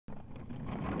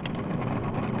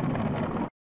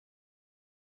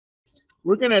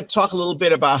We're going to talk a little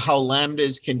bit about how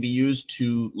Lambdas can be used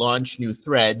to launch new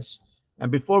threads.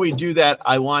 And before we do that,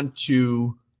 I want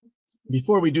to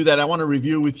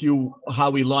review with you how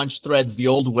we launch threads the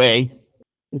old way.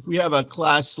 If we have a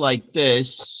class like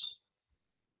this,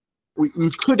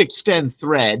 we could extend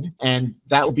thread, and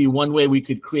that would be one way we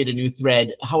could create a new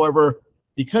thread. However,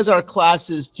 because our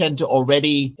classes tend to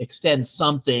already extend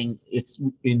something, it's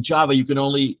in Java, you can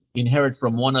only inherit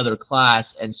from one other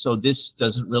class, and so this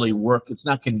doesn't really work. It's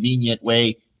not a convenient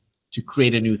way to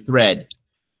create a new thread.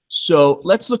 So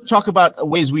let's talk about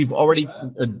ways we've already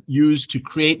used to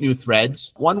create new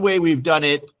threads. One way we've done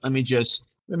it, let me just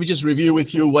review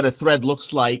with you what a thread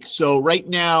looks like. So right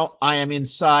now I am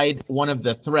inside one of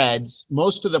the threads.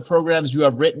 Most of the programs you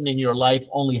have written in your life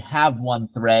only have one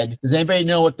thread. Does anybody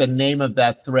know what the name of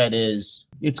that thread is?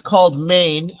 It's called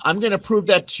main. I'm going to prove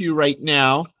that to you right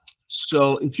now.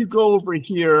 So if you go over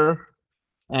here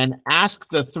and ask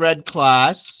the thread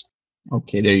class,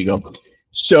 okay, there you go.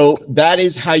 So that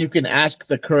is how you can ask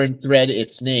the current thread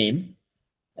its name.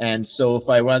 And so if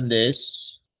I run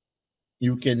this,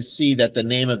 you can see that the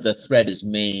name of the thread is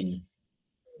main.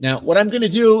 Now, what I'm going to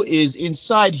do is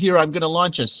inside here, I'm going to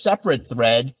launch a separate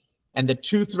thread, and the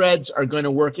two threads are going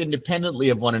to work independently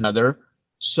of one another.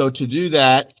 So to do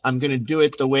that, I'm going to do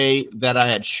it the way that I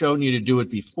had shown you to do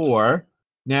it before.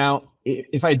 Now,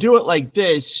 if I do it like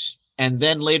this, and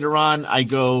then later on I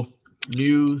go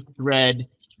new thread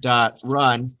dot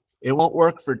run, it won't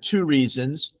work for two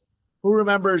reasons. Who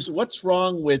remembers what's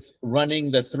wrong with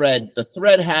running the thread? The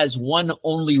thread has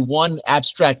only one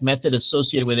abstract method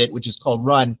associated with it, which is called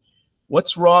run.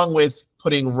 What's wrong with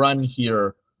putting run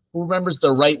here? Who remembers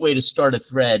the right way to start a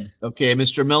thread? Okay,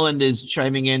 Mr. Milland is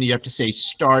chiming in. You have to say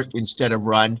start instead of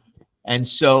run. And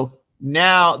so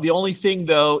now the only thing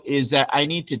though is that I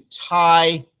need to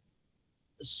tie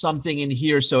something in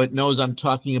here so it knows I'm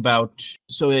talking about,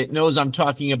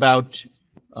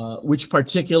 which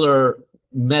particular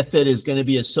method is going to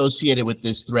be associated with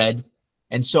this thread.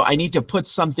 And so I need to put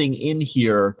something in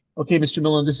here. Okay, Mr.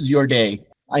 Millen, this is your day.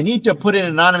 I need to put in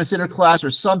an anonymous interclass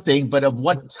or something, but of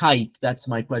what type? That's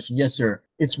my question. Yes, sir.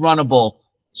 It's runnable.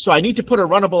 So I need to put a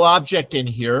runnable object in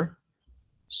here.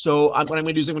 So what I'm going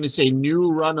to do is I'm going to say new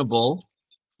runnable.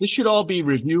 This should all be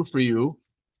review for you.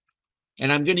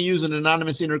 And I'm going to use an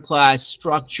anonymous interclass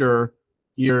structure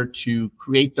here to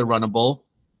create the runnable.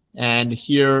 And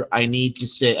here I need to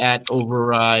say at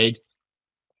override.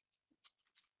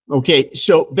 Okay,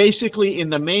 so basically in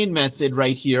the main method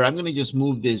right here, I'm going to just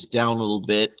move this down a little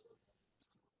bit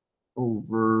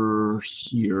over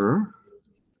here.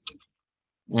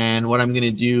 And what I'm going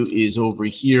to do is over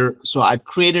here. So I've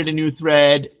created a new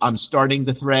thread. I'm starting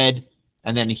the thread.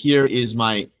 And then here is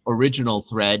my original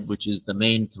thread, which is the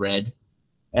main thread.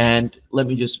 And let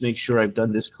me just make sure I've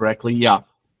done this correctly. Yeah.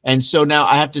 And so now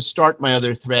I have to start my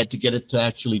other thread to get it to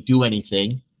actually do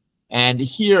anything. And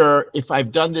here, if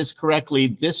I've done this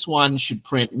correctly, this one should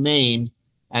print main,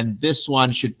 and this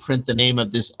one should print the name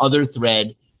of this other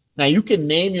thread. Now, you can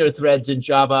name your threads in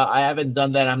Java. I haven't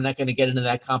done that. I'm not going to get into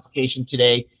that complication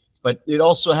today. But it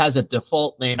also has a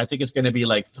default name. I think it's going to be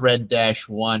like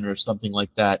thread-1 or something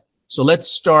like that. So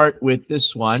let's start with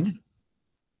this one.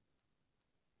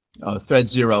 Oh,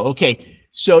 thread 0. Okay,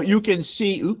 so you can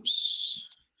see, oops.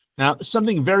 Now,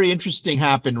 something very interesting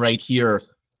happened right here.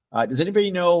 Does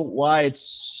anybody know why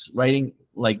it's writing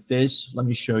like this? Let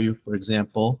me show you, for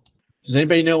example. Does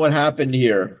anybody know what happened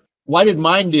here? Why did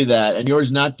mine do that and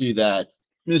yours not do that?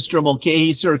 Mr.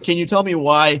 Mulcahy, sir, can you tell me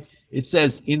why it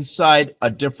says inside a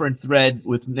different thread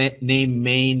with name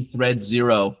main thread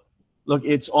 0? Look,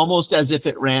 it's almost as if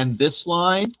it ran this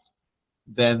line,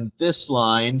 then this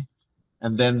line,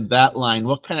 and then that line.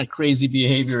 What kind of crazy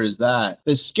behavior is that?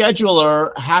 The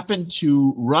scheduler happened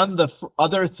to run the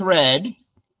other thread,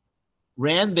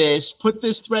 ran this, put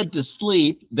this thread to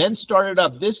sleep, then started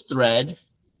up this thread,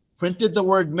 printed the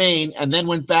word main, and then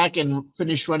went back and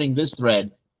finished running this thread.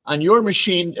 On your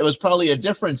machine, it was probably a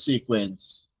different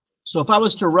sequence. So if I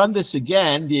was to run this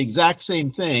again, the exact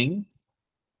same thing,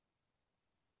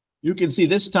 you can see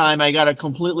this time I got a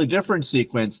completely different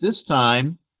sequence. This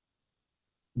time,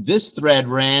 this thread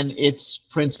ran its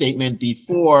print statement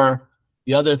before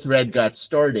the other thread got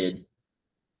started.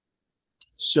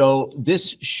 So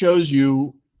this shows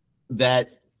you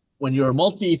that when you're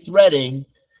multi-threading,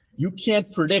 you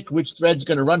can't predict which thread's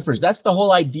going to run first. That's the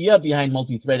whole idea behind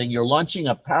multi-threading. You're launching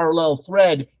a parallel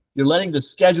thread. You're letting the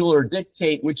scheduler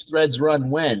dictate which threads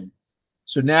run when.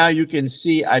 So now you can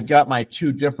see I've got my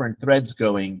two different threads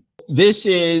going. This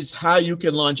is how you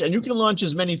can launch, and you can launch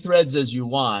as many threads as you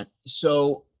want.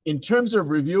 So in terms of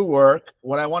review work,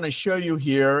 what I want to show you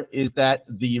here is that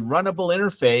the runnable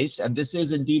interface, and this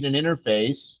is indeed an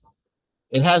interface,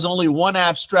 it has only one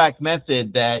abstract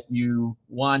method that you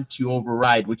want to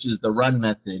override, which is the run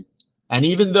method. And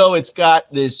even though it's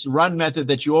got this run method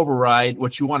that you override,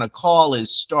 what you want to call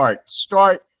is start.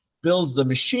 Start builds the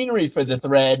machinery for the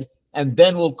thread, and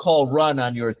then we'll call run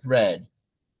on your thread.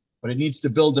 But it needs to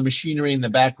build the machinery in the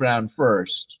background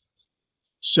first.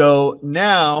 So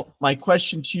now my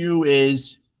question to you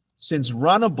is, since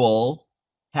runnable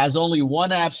has only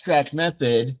one abstract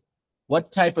method,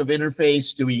 what type of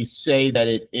interface do we say that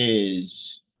it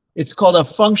is? It's called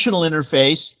a functional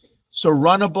interface. So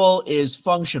runnable is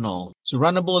functional. So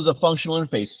runnable is a functional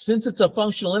interface. Since it's a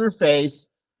functional interface,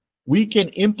 we can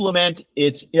implement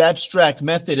its abstract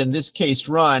method, in this case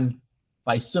run,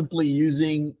 by simply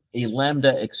using a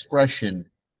Lambda expression.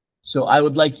 So I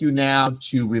would like you now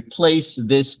to replace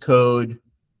this code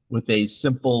with a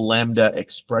simple Lambda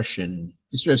expression.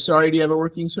 Mr. Sorry, do you have it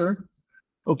working, sir?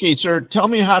 Okay, sir, tell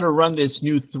me how to run this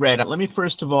new thread. Let me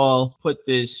first of all put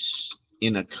this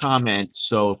in a comment,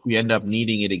 so if we end up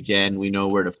needing it again, we know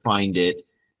where to find it.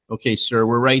 Okay, sir,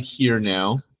 we're right here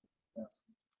now.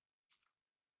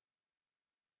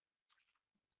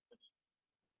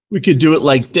 We could do it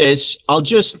like this. I'll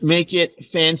just make it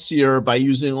fancier by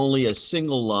using only a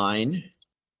single line.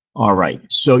 All right,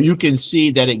 so you can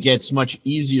see that it gets much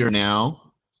easier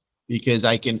now, because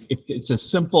I can, if it's a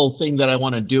simple thing that I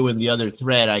want to do in the other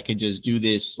thread, I can just do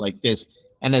this like this.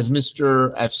 And as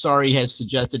Mr. Afsari has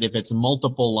suggested, if it's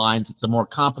multiple lines, it's a more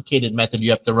complicated method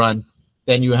you have to run,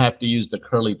 then you have to use the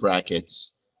curly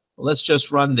brackets. Well, let's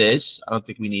just run this. I don't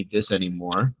think we need this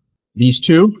anymore. These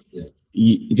two? Yeah.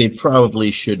 They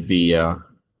probably should be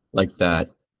like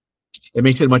that. It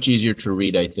makes it much easier to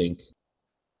read, I think.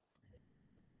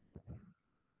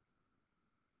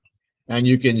 And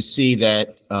you can see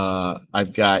that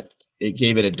it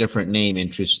gave it a different name,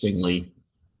 interestingly.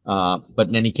 But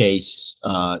in any case,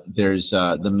 there's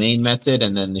the main method,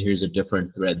 and then here's a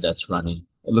different thread that's running.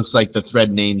 It looks like the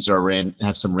thread names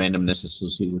have some randomness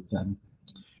associated with them.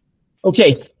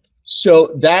 Okay, so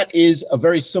that is a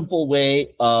very simple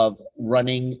way of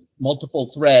running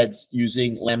multiple threads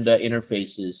using Lambda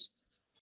interfaces.